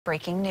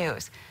breaking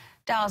news.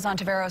 Dallas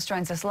Ontiveros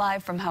joins us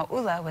live from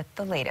Hauula with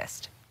the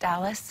latest.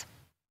 Dallas?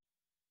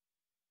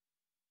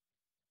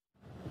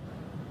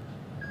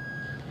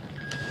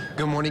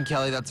 Good morning,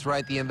 Kelly. That's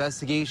right. The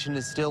investigation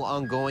is still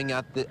ongoing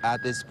at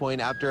this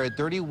point after a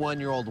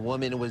 31-year-old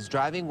woman was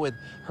driving with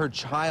her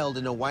child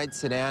in a white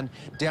sedan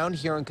down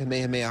here on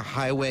Kamehameha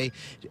Highway,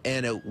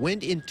 and it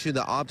went into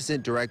the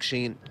opposite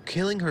direction,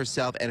 killing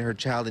herself and her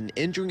child and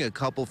injuring a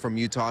couple from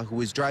Utah who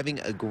was driving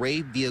a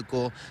gray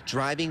vehicle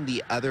driving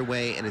the other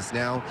way and is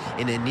now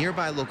in a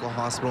nearby local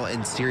hospital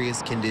in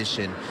serious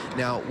condition.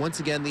 Now, once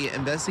again, the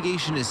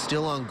investigation is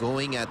still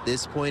ongoing at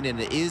this point, and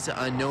it is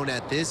unknown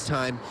at this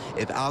time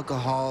if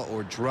alcohol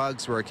or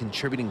drugs were a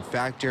contributing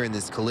factor in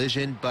this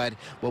collision. But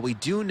what we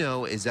do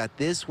know is that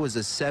this was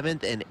the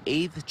 7th and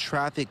 8th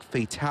traffic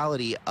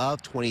fatality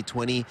of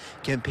 2020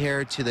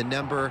 compared to the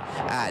number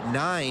at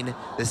 9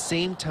 the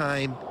same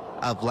time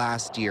of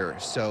last year.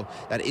 So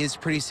that is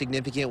pretty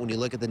significant when you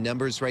look at the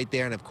numbers right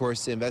there. And of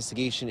course, the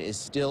investigation is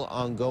still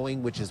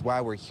ongoing, which is why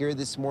we're here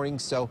this morning.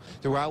 So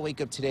throughout Wake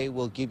Up Today,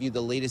 we'll give you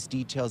the latest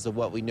details of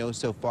what we know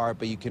so far,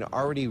 but you can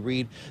already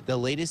read the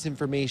latest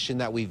information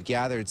that we've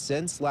gathered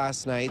since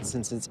last night,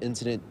 since this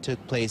incident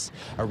took place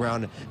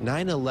around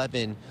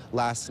 9/11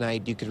 last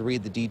night. You can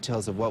read the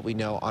details of what we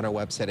know on our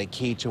website at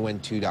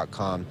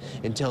khon2.com.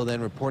 Until then,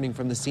 reporting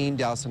from the scene,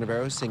 Dallas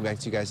Ontiveros, saying back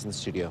to you guys in the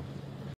studio.